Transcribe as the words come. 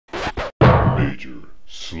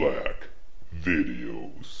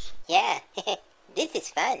MajorSlackVideos. Yeah, this is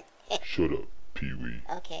fun. Shut up, Pee-wee.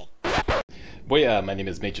 Okay. Boya, my name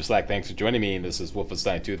is Major Slack. Thanks for joining me. This is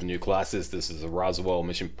Wolfenstein II, the new Colossus. This is a Roswell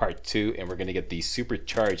mission part 2, and we're going to get the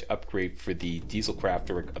supercharge upgrade for the diesel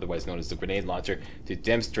crafter, otherwise known as the grenade launcher, to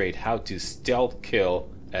demonstrate how to stealth kill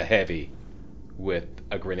a heavy with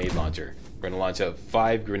a grenade launcher. We're going to launch out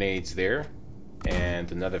 5 grenades there,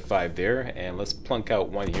 and another 5 there, and let's plunk out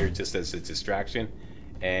one here just as a distraction,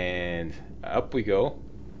 and up we go,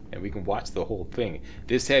 and we can watch the whole thing.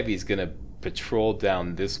 This heavy is going to patrol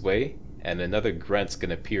down this way, and another grunt's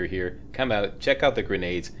gonna appear here, come out, check out the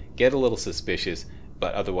grenades, get a little suspicious,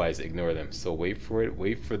 but otherwise ignore them. So wait for it,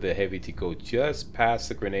 wait for the heavy to go just past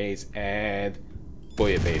the grenades, and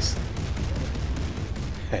boya base.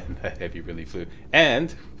 And that heavy really flew.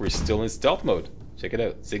 And we're still in stealth mode. Check it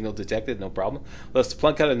out. Signal detected, no problem. Let's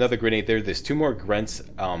plunk out another grenade there. There's 2 more grunts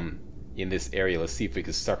in this area. Let's see if we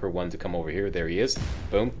can sucker one to come over here. There he is.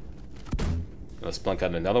 Boom. Let's plunk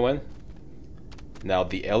out another one. Now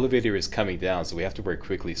the elevator is coming down, so we have to work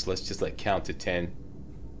quickly. So let's just count to 10.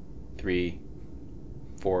 3,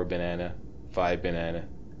 4 banana, 5 banana,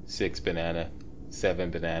 6 banana,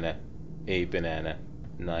 7 banana, 8 banana,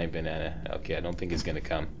 9 banana. Okay, I don't think he's gonna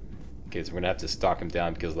come. Okay, so we're gonna have to stalk him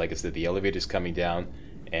down because, like I said, the elevator's coming down,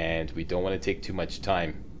 and we don't want to take too much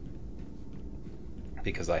time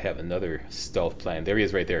because I have another stealth plan. There he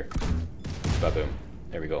is, right there. Ba-boom.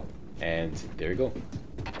 There we go. And there we go.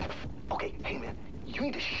 Okay, hey man. You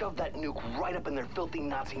need to shove that nuke right up in their filthy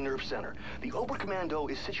Nazi nerve center. The Oberkommando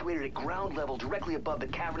is situated at ground level directly above the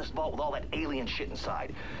cavernous vault with all that alien shit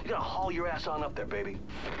inside. You gotta haul your ass on up there, baby.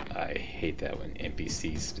 I hate that when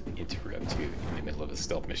NPCs interrupt you in the middle of a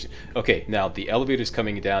stealth mission. Okay, now the elevator's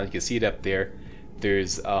coming down. You can see it up there.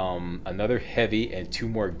 There's another heavy and 2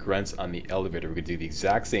 more grunts on the elevator. We're gonna do the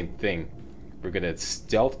exact same thing. We're gonna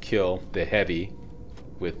stealth kill the heavy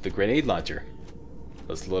with the grenade launcher.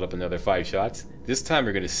 Let's load up another 5 shots. This time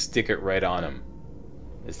we're going to stick it right on him.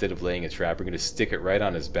 Instead of laying a trap, we're going to stick it right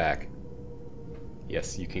on his back.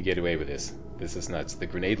 Yes, you can get away with this. This is nuts. The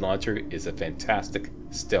grenade launcher is a fantastic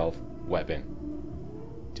stealth weapon.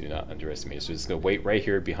 Do not underestimate it. So we're just going to wait right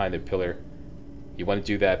here behind the pillar. You want to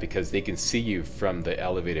do that because they can see you from the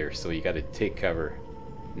elevator, so you got to take cover.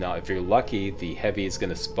 Now, if you're lucky, the heavy is going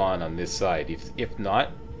to spawn on this side. If not,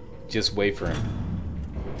 just wait for him.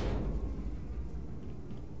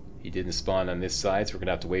 He didn't spawn on this side, so we're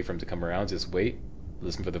gonna have to wait for him to come around. Just wait.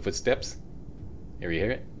 Listen for the footsteps. Here, you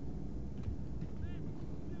hear it?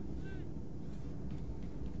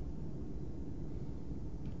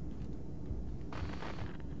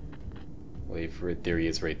 Wait for it. There he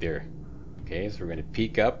is, right there. Okay, so we're gonna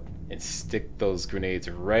peek up and stick those grenades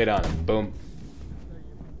right on him. Boom.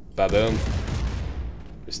 Ba-boom.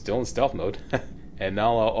 We're still in stealth mode. And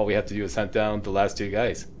now all we have to do is hunt down the last 2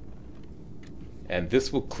 guys. And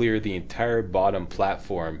this will clear the entire bottom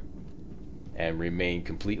platform and remain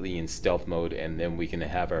completely in stealth mode, and then we can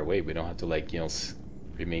have our way. We don't have to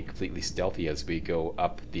remain completely stealthy as we go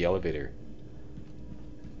up the elevator,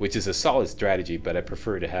 which is a solid strategy, but I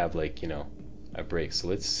prefer to have a break. So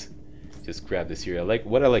let's just grab this here.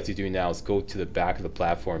 What I like to do now is go to the back of the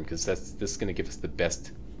platform because this is going to give us the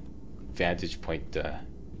best vantage point to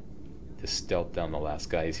stealth down the last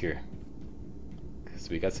guys here. So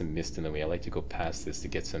we got some mist in the way. I like to go past this to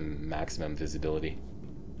get some maximum visibility.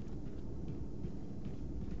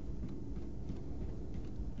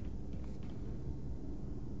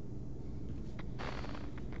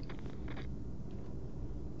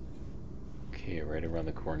 Okay, right around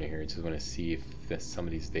the corner here. Just want to see if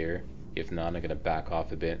somebody's there. If not, I'm going to back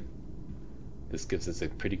off a bit. This gives us a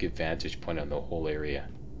pretty good vantage point on the whole area.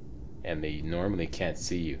 And they normally can't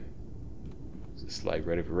see you. Slide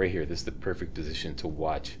right over right here. This is the perfect position to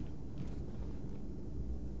watch.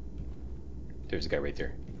 There's a guy right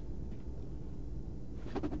there.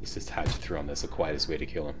 Let's just hatch through him. That's the quietest way to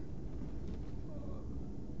kill him.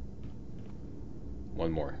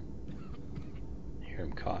 One more. I hear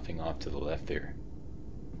him coughing off to the left there.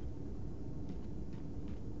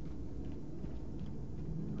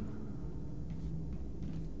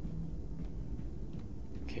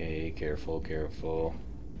 Okay, careful, careful.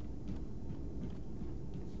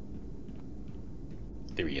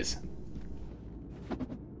 There he is.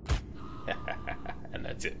 And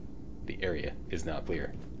that's it. The area is now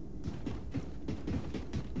clear.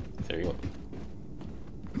 There you go.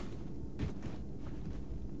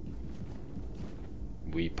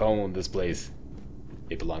 We pwned this place.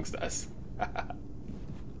 It belongs to us.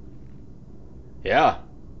 Yeah.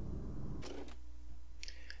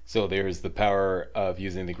 So there's the power of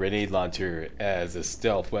using the grenade launcher as a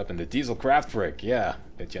stealth weapon. The diesel Kraftwerk, yeah,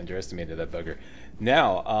 bet you underestimated that bugger.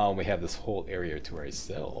 Now we have this whole area to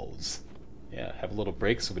ourselves. Yeah, have a little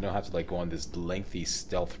break so we don't have to like go on this lengthy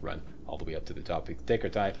stealth run all the way up to the top. We can take our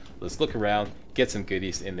time, let's look around, get some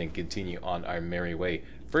goodies, and then continue on our merry way.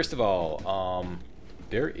 First of all,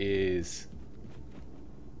 there is...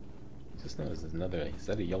 Just noticed there's another... Is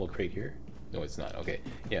that a yellow crate here? No, it's not. Okay.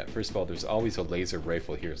 Yeah, first of all, there's always a laser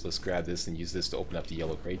rifle here. So let's grab this and use this to open up the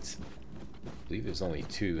yellow crates. I believe there's only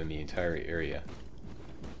 2 in the entire area.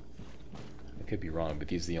 I could be wrong, but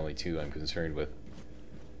these are the only 2 I'm concerned with.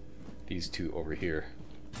 These 2 over here.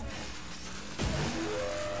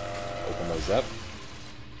 Open those up.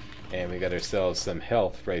 And we got ourselves some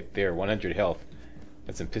health right there. 100 health.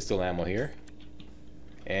 Got some pistol ammo here.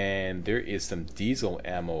 And there is some diesel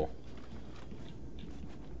ammo.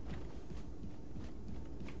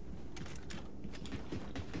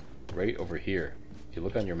 Right over here. If you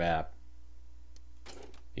look on your map,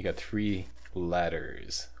 you got 3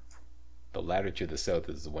 ladders. The ladder to the south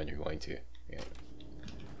is the one you're going to. Yeah.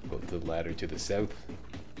 Go to the ladder to the south.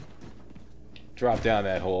 Drop down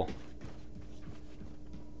that hole.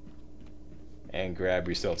 And grab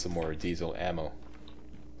yourself some more diesel ammo.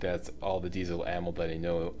 That's all the diesel ammo that I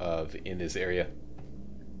know of in this area.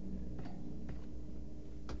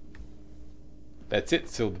 That's it.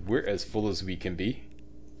 So we're as full as we can be.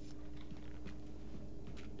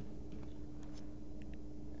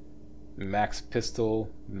 Max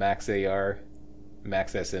pistol, max AR,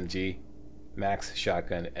 max SMG, max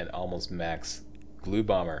shotgun, and almost max glue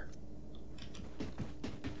bomber.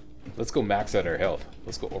 Let's go max out our health.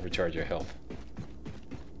 Let's go overcharge our health.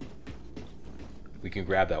 We can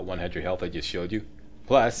grab that 100 health I just showed you,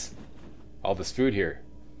 plus all this food here.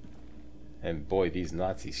 And boy, these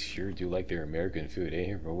Nazis sure do like their American food,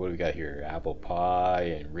 eh? What do we got here? Apple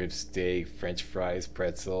pie and rib steak, French fries,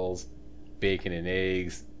 pretzels, bacon and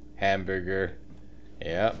eggs, hamburger.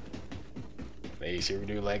 Yep. They sure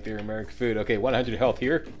do like their American food. Okay, 100 health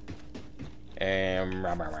here. And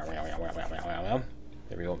there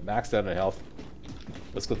we go. Maxed out on health.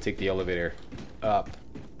 Let's go take the elevator up.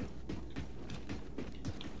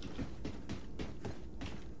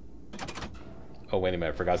 Oh, wait a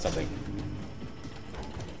minute. I forgot something.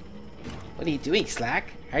 What are you doing,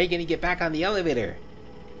 Slack? How are you gonna get back on the elevator?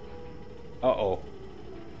 Uh-oh.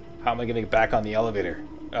 How am I gonna get back on the elevator?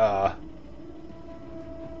 I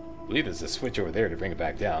believe there's a switch over there to bring it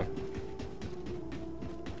back down.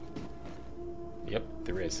 Yep,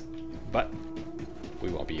 there is. But we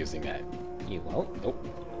won't be using that. You won't? Nope.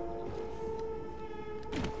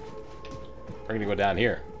 We're gonna go down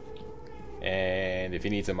here. And if you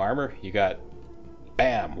need some armor, you got,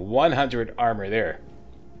 bam, 100 armor there.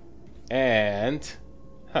 And,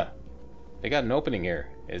 they got an opening here.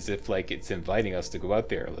 As if like it's inviting us to go out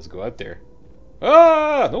there. Let's go out there.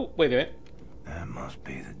 Ah! No, wait a minute. That must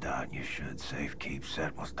be the dot you should safekeep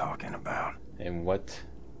Set was talking about. And what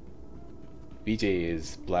BJ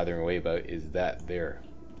is blathering away about is that there.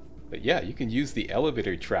 But yeah, you can use the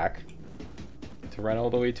elevator track to run all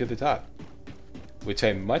the way to the top, which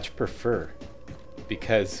I much prefer,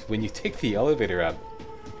 because when you take the elevator up,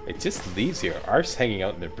 it just leaves your arse hanging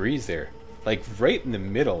out in the breeze there, like right in the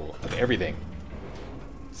middle of everything.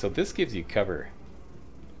 So this gives you cover.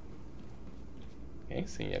 Okay,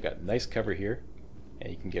 so you got nice cover here, and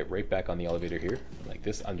you can get right back on the elevator here, like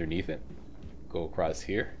this, underneath it. Go across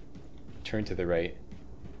here, turn to the right,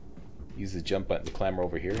 use the jump button to clamber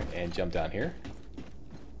over here, and jump down here.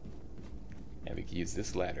 And we can use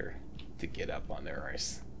this ladder to get up on their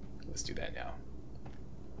arse. Let's do that now.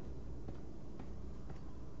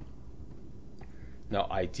 Now,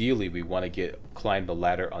 ideally, we want to climb the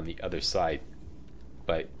ladder on the other side,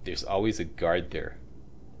 but there's always a guard there.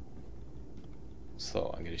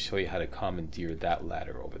 So I'm going to show you how to commandeer that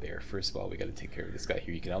ladder over there. First of all, we got to take care of this guy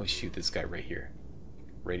here. You can always shoot this guy right here,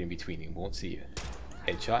 right in between. He won't see you.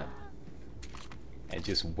 Headshot, and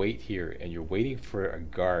just wait here. And you're waiting for a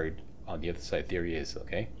guard on the other side. There he is.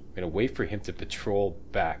 Okay, we're going to wait for him to patrol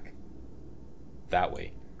back that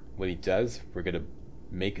way. When he does, we're going to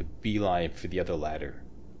make a beeline for the other ladder.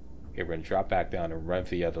 Okay, we're going to drop back down and run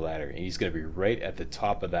for the other ladder, and he's going to be right at the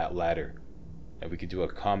top of that ladder, and we could do a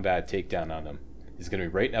combat takedown on him. He's going to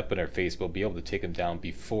be right up in our face. We'll be able to take him down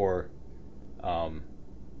before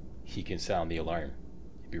he can sound the alarm.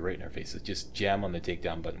 He'll be right in our face. So just jam on the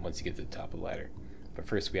takedown button once you get to the top of the ladder. But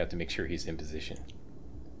first we have to make sure he's in position.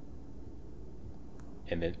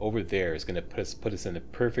 And then over there is going to put us in the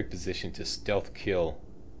perfect position to stealth kill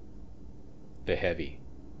the heavy.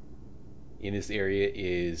 In this area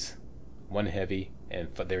is one heavy, and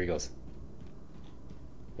there he goes.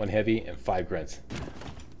 1 heavy, and 5 grunts.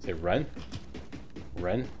 Say run.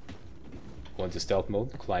 Run. Go into stealth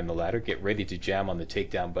mode. Climb the ladder. Get ready to jam on the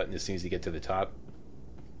takedown button as soon as you get to the top.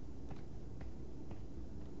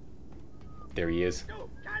 There he is.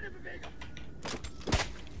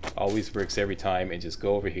 Always works every time, and just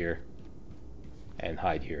go over here and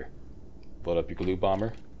hide here. Load up your glue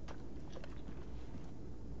bomber.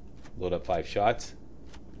 Load up 5 shots.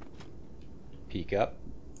 Peek up.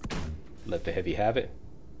 Let the heavy have it.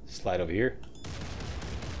 Slide over here.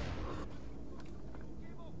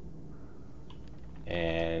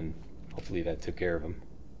 And hopefully that took care of him.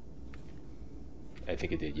 I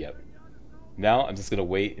think it did, yep. Now I'm just going to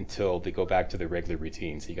wait until they go back to their regular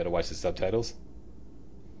routine. So you got to watch the subtitles.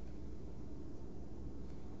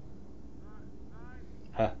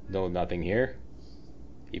 Huh, no, nothing here.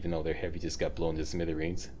 Even though their heavy just got blown to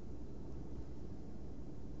smithereens.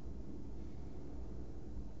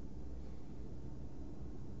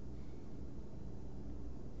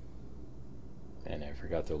 And I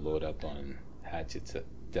forgot to load up on hatchets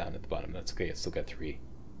down at the bottom. That's okay, I still got 3.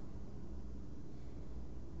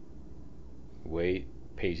 Wait,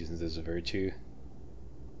 patience is a virtue.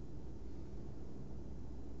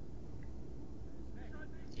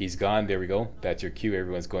 He's gone. There we go. That's your cue.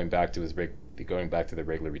 Everyone's going back to the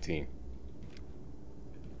regular routine.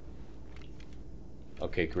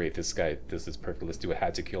 Okay, great. This is perfect. Let's do a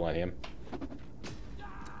hatchet kill on him.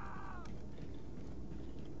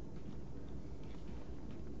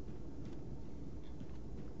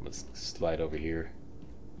 Let's slide over here.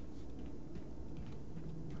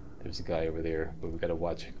 There's a guy over there, but we gotta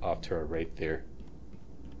watch off to our right there.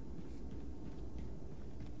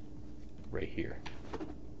 Right here.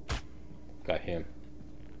 Got him.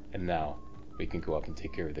 And now we can go up and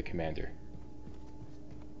take care of the commander.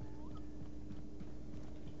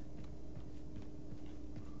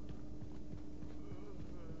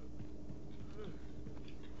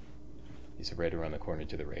 He's right around the corner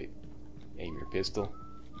to the right. Aim your pistol.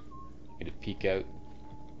 Get a peek out.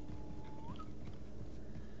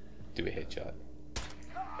 Do a headshot.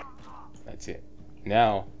 That's it.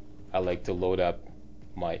 Now I like to load up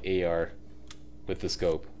my AR with the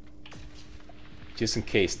scope, just in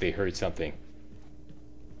case they heard something.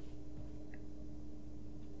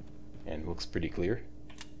 And looks pretty clear.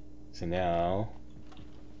 So now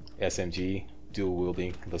SMG, dual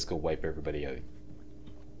wielding. Let's go wipe everybody out.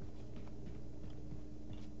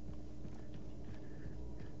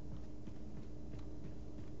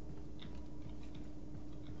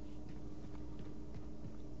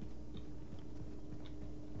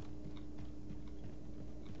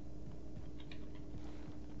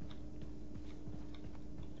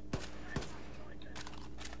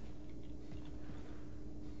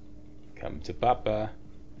 Come to Papa.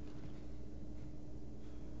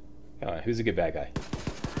 Come on, who's a good bad guy?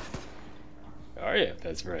 Oh yeah,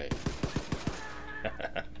 that's right.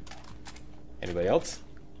 Anybody else?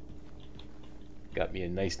 Got me a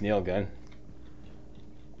nice nail gun.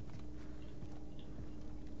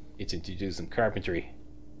 Itching to do some carpentry.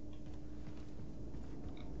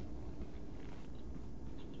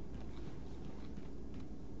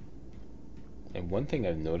 And one thing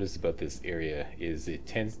I've noticed about this area is it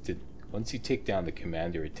tends to, once you take down the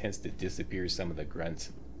commander, it tends to disappear some of the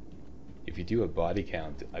grunts. If you do a body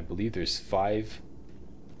count, I believe there's five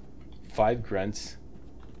grunts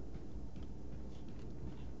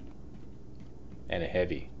and a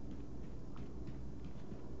heavy.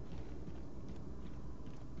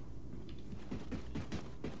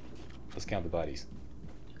 Let's count the bodies.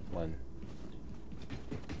 1,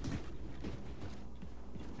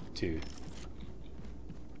 2,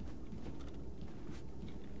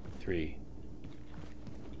 3.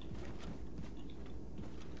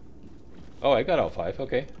 Oh, I got all 5.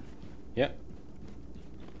 Okay. Yep.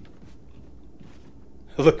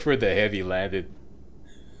 Look where the heavy landed.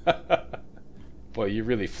 Boy, you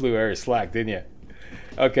really flew air slack, didn't you?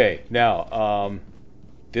 Okay, now,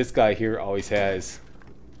 this guy here always has...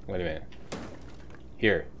 Wait a minute.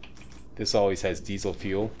 Here. This always has diesel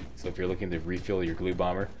fuel. So if you're looking to refill your glue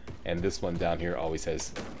bomber. And this one down here always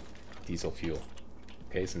has diesel fuel.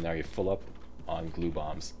 Okay, so now you're full up on glue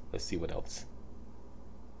bombs. Let's see what else.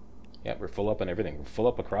 Yeah, we're full up on everything. We're full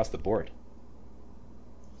up across the board.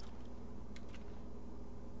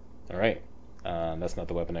 Alright. That's not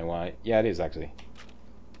the weapon I want. Yeah, it is actually.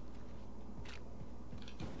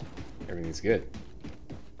 Everything's good.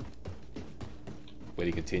 Way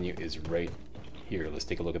to continue is right here. Let's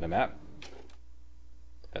take a look at the map.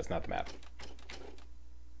 That's not the map.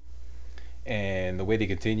 And the way to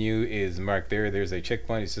continue is marked there. There's a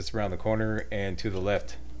checkpoint. It's just around the corner and to the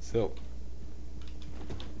left. So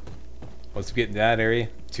Once we get in that area,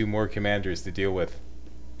 2 more commanders to deal with.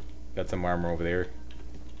 Got some armor over there.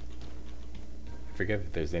 I forget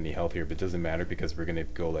if there's any health here, but it doesn't matter because we're gonna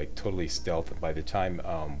go like totally stealth. By the time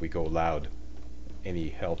we go loud, any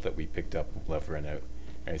health that we picked up will have run out.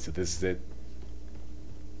 Alright, so this is it.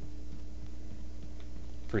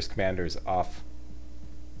 First commander is off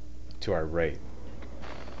to our right.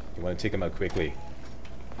 You want to take him out quickly.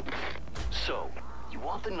 So, you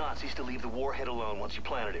want the Nazis to leave the warhead alone once you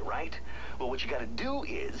planted it, right? Well, what you gotta do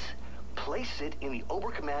is place it in the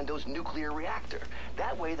Oberkommando's nuclear reactor.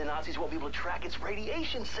 That way the Nazis won't be able to track its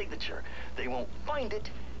radiation signature. They won't find it,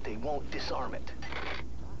 they won't disarm it.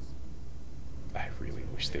 I really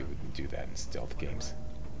wish they wouldn't do that in stealth games.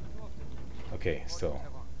 Okay, so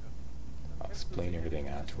I'll explain everything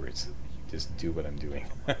afterwards. Just do what I'm doing.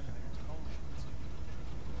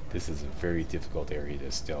 This is a very difficult area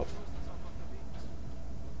to stealth.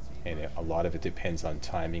 And a lot of it depends on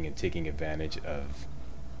timing and taking advantage of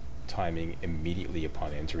timing immediately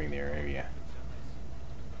upon entering their area.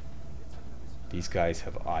 These guys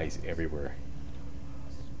have eyes everywhere.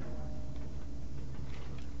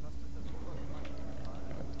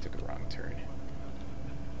 I took a wrong turn.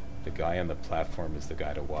 The guy on the platform is the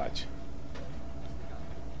guy to watch.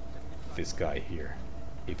 This guy here.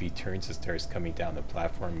 If he turns and starts coming down the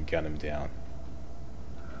platform, gun him down.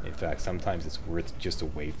 In fact, sometimes it's worth just to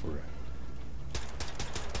wait for him.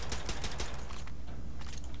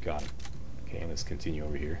 Got him. Okay, let's continue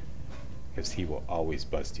over here, because he will always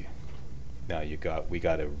bust you. Now we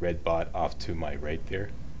got a red bot off to my right there.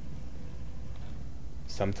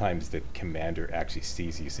 Sometimes the commander actually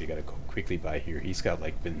sees you, so you gotta go quickly by here. He's got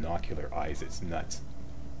like binocular eyes, it's nuts.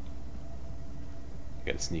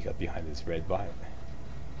 You gotta sneak up behind this red bot.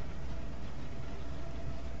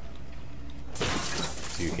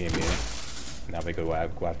 Do him in. Now we go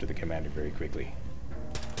after the commander very quickly.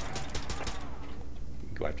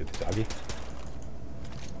 Go after the doggy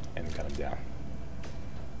and cut him down.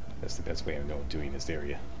 That's the best way I know of doing this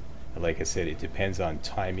area. And like I said, it depends on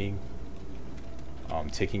timing.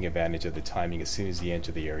 Taking advantage of the timing as soon as you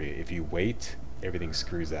enter the area. If you wait, everything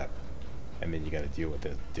screws up, and then you got to deal with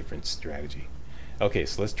a different strategy. Okay,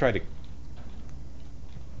 so let's try to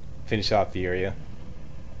finish off the area.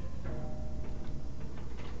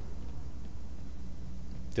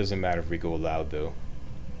 Doesn't matter if we go loud though.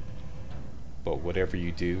 But whatever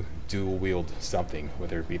you do, dual wield something,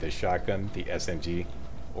 whether it be the shotgun, the SMG,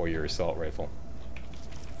 or your assault rifle.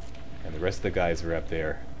 And the rest of the guys are up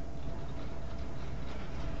there.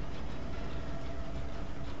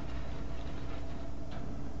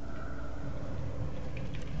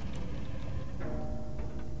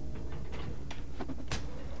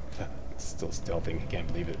 Still stealthing, I can't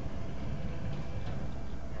believe it.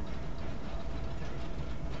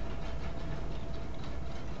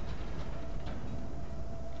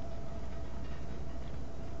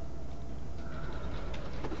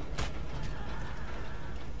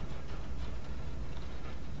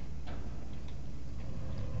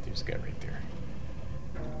 There's a guy right there.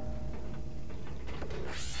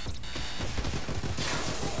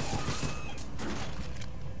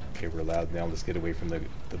 Okay, we're loud now. Let's get away from the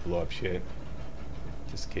blow up shit.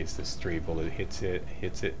 Just in case the stray bullet hits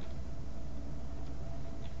it.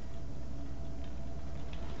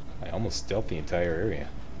 I almost stealthed the entire area.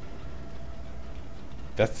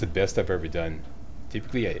 That's the best I've ever done.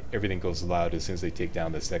 Typically everything goes loud as soon as they take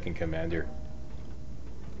down the second commander.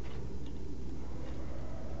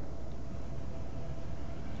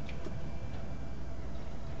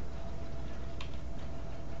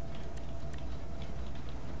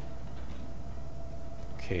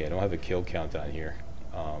 Okay, I don't have a kill count on here,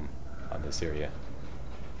 on this area.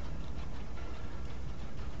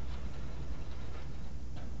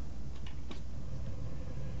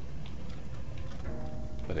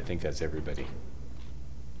 But I think that's everybody.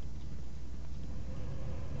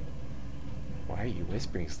 Why are you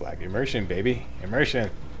whispering, Slack? Immersion, baby! Immersion!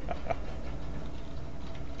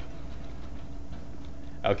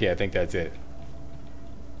 Okay, I think that's it.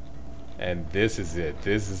 And this is it.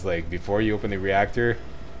 This is like, before you open the reactor,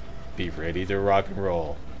 be ready to rock and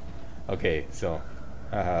roll. Okay, so,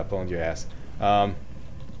 haha, boned your ass.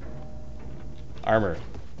 Armor.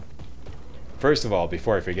 First of all,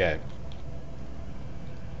 before I forget,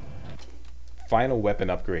 final weapon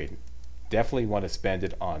upgrade. Definitely want to spend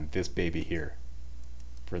it on this baby here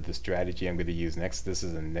for the strategy I'm going to use next. This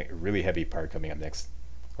is a really heavy part coming up next.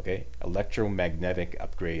 Okay, electromagnetic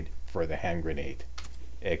upgrade for the hand grenade.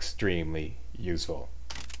 Extremely useful.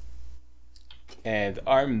 And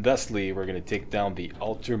armed thusly, we're going to take down the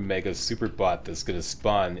ultra mega super bot that's going to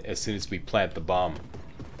spawn as soon as we plant the bomb.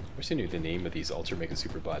 I wish I knew the name of these ultra mega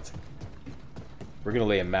super bots. we're gonna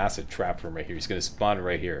lay a massive trap for him right here. He's gonna spawn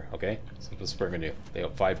right here, okay? So this is what we're gonna do. Lay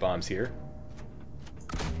out 5 bombs here.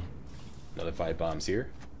 Another 5 bombs here.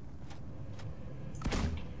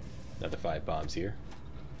 Another 5 bombs here.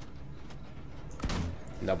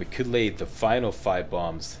 Now we could lay the final 5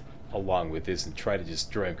 bombs along with this and try to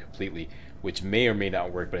destroy him completely, which may or may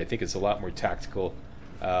not work, but I think it's a lot more tactically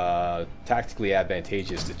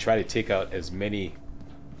advantageous to try to take out as many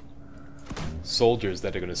soldiers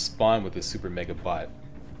that are going to spawn with the super mega bot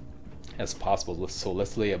as possible. So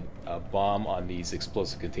let's lay a bomb on these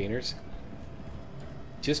explosive containers.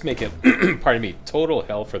 Just make it, pardon me, total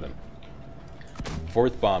hell for them.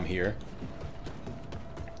 4th bomb here.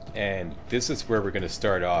 And this is where we're going to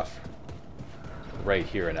start off right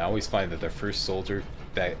here. And I always find that the first soldier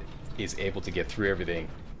that is able to get through everything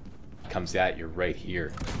comes at you right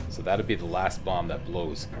here. So that'll be the last bomb that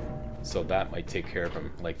blows. So that might take care of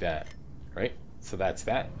him like that. Right? So that's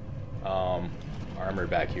that. Armor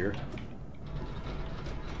back here.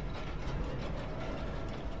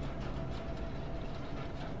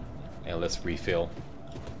 And let's refill.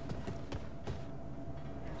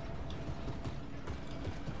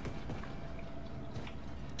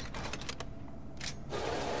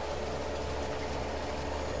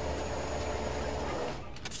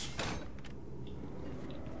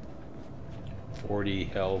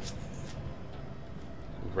 Health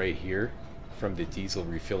right here from the diesel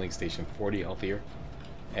refilling station. 40 health here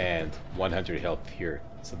and 100 health here,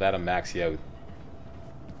 so that'll max you out.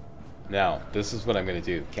 Now this is what I'm gonna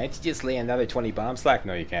do. Can't you just lay another 20 bombs, Slack?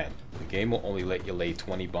 No, you can't. The game will only let you lay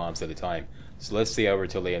 20 bombs at a time. So let's say I were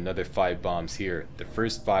to lay another 5 bombs here. The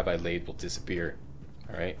first 5 I laid will disappear.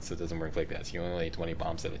 Alright, so it doesn't work like that. So you only lay 20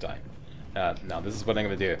 bombs at a time. Now this is what I'm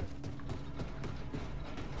gonna do.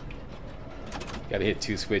 Gotta hit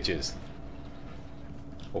 2 switches.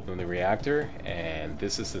 Open the reactor, and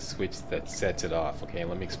this is the switch that sets it off. Okay,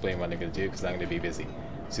 let me explain what I'm gonna do because I'm gonna be busy.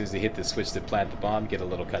 As soon as they hit the switch to plant the bomb, get a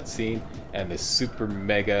little cutscene, and the super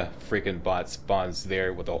mega freaking bot spawns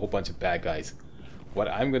there with a whole bunch of bad guys. What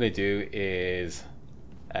I'm gonna do is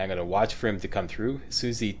I'm gonna watch for him to come through. As soon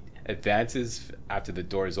as he advances after the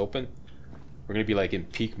door is open, we're gonna be like in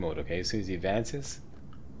peak mode. Okay, as soon as he advances,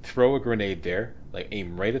 throw a grenade there, like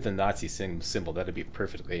aim right at the Nazi symbol. That'd be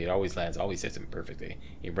perfect. Okay, it always lands, always hits him perfectly.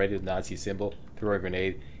 Aim right at the Nazi symbol, throw a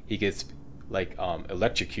grenade. He gets like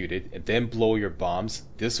electrocuted, and then blow your bombs.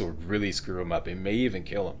 This will really screw him up. It may even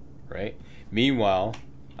kill him, right? Meanwhile,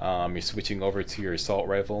 you're switching over to your assault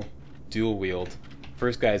rifle, dual wield.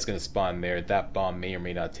 First guy is going to spawn there. That bomb may or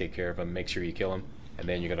may not take care of him. Make sure you kill him, and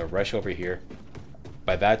then you're going to rush over here.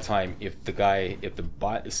 By that time, if the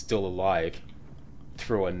bot is still alive,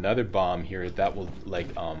 throw another bomb here that will like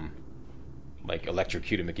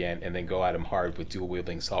electrocute him again, and then go at him hard with dual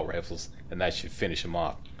wielding assault rifles, and that should finish him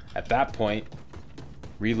off. At that point,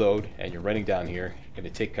 reload, and you're running down here. You're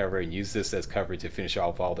going to take cover and use this as cover to finish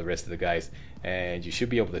off all the rest of the guys, and you should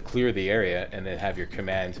be able to clear the area and then have your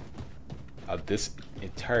command of this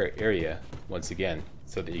entire area once again,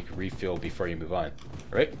 so that you can refill before you move on.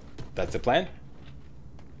 Alright, that's the plan.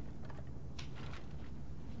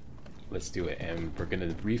 Let's do it, and we're going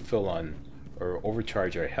to refill on or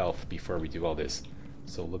overcharge our health before we do all this.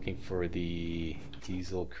 So looking for the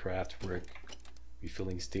diesel craftwork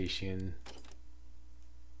refilling station.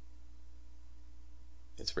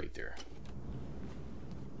 It's right there.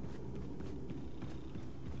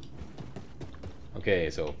 Okay,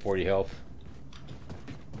 so 40 health,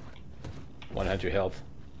 100 health.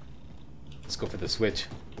 Let's go for the switch.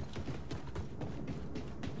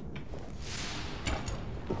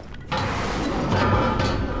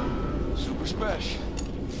 Super Spesh.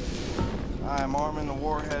 I'm arming the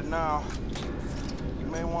warhead now. You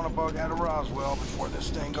may want to bug out of Roswell before this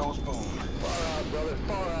thing goes boom. Far out, brother,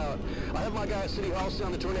 far out. I have my guys at City Hall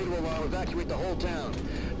sound the tornado alarm, evacuate the whole town.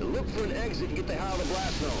 Now look for an exit and get the hell out of the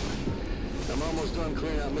blast zone. I'm almost done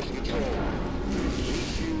clearing out mission control.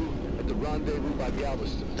 Meet you at the rendezvous by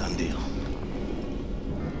Galveston. Done deal.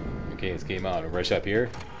 Okay, it's game on. Rush up here.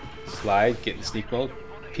 Slide, get in sneak mode.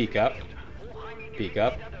 Peek up. Peek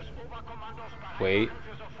up. Wait.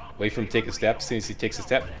 Wait for him to take a step. As soon as he takes a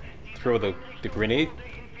step, throw the grenade.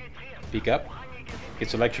 Peek up.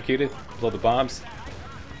 Gets electrocuted. Blow the bombs.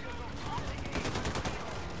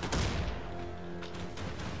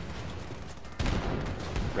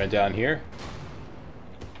 Run down here.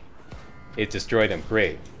 It destroyed him.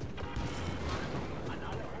 Great.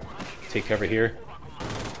 Take cover here.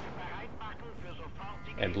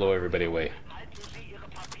 And blow everybody away.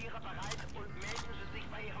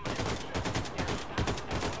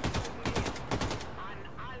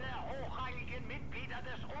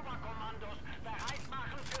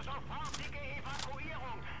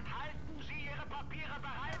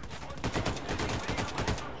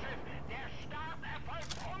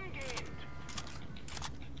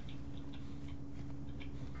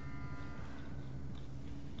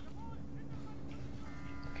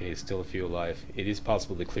 Okay, still a few alive. It is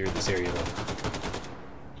possible to clear this area though.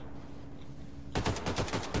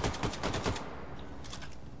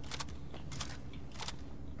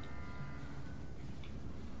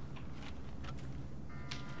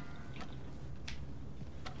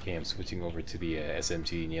 Okay, I'm switching over to the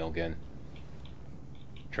SMG nail gun.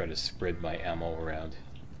 Try to spread my ammo around.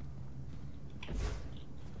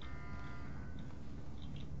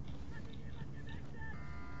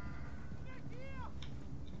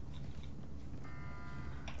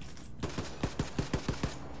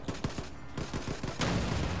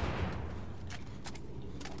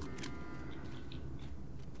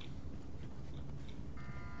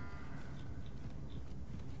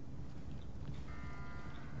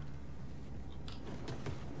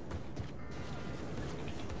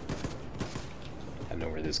 I know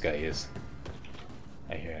where this guy is.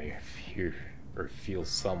 I hear or feel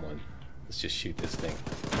someone. Let's just shoot this thing.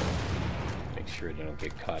 Make sure I don't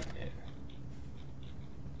get caught in it.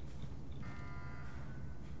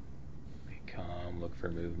 Okay, calm, look for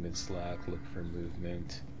movement, slack, look for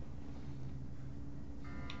movement.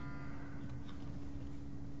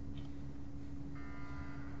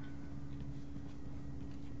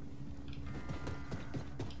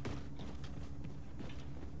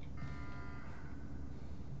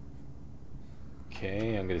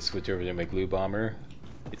 Okay, I'm going to switch over to my glue bomber.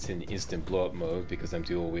 It's in instant blow up mode because I'm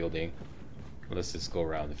dual wielding. Let's just go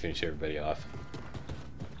around and finish everybody off.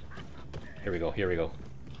 Here we go, here we go.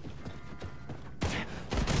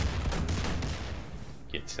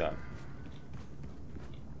 Get some.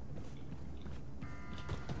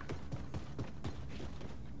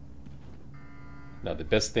 Now the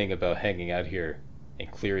best thing about hanging out here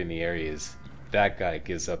and clearing the area is that guy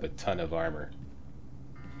gives up a ton of armor.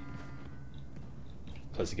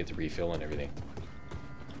 Plus you get to refill and everything.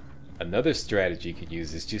 Another strategy you could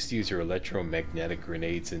use is just use your electromagnetic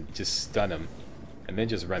grenades and just stun them and then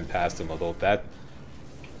just run past them, although that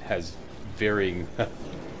has varying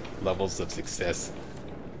levels of success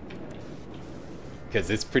because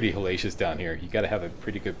it's pretty hellacious down here. You gotta have a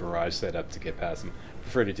pretty good barrage set up to get past them. I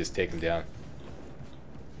prefer to just take them down.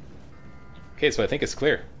 Okay, so I think it's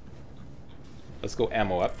clear. Let's go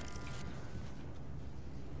ammo up.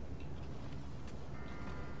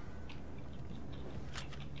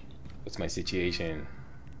 What's my situation?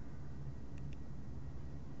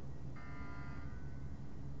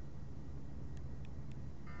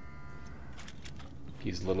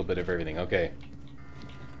 Use a little bit of everything. Okay.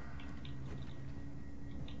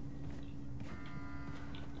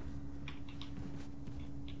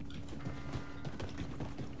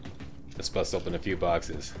 Let's bust open a few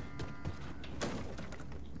boxes.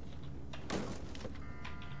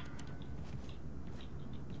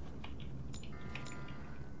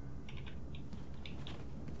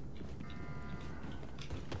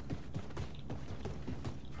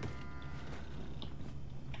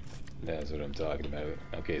 That's what I'm talking about.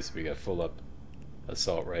 Okay, so we got full up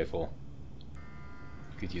assault rifle.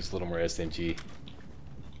 Could use a little more SMG.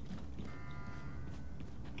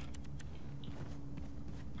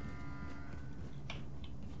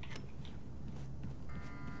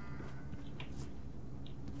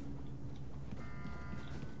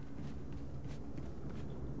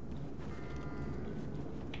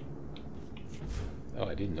 Oh,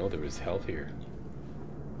 I didn't know there was health here.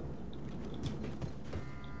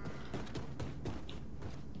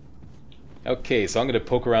 Okay, so I'm going to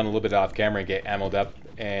poke around a little bit off camera and get ammoed up,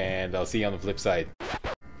 and I'll see you on the flip side.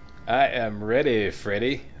 I am ready,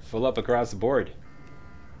 Freddy. Full up across the board.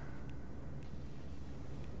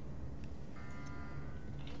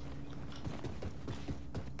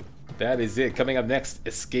 That is it. Coming up next,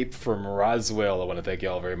 Escape from Roswell. I want to thank you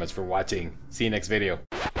all very much for watching. See you next video.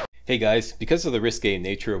 Hey guys, because of the risque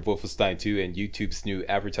nature of Wolfenstein 2 and YouTube's new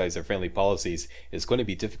advertiser-friendly policies, it's going to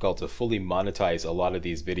be difficult to fully monetize a lot of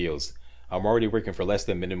these videos. I'm already working for less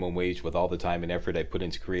than minimum wage with all the time and effort I put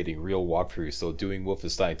into creating real walkthroughs, so doing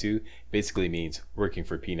Wolfenstein 2 basically means working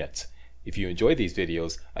for peanuts. If you enjoy these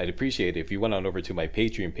videos, I'd appreciate it if you went on over to my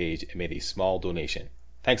Patreon page and made a small donation.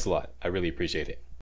 Thanks a lot, I really appreciate it.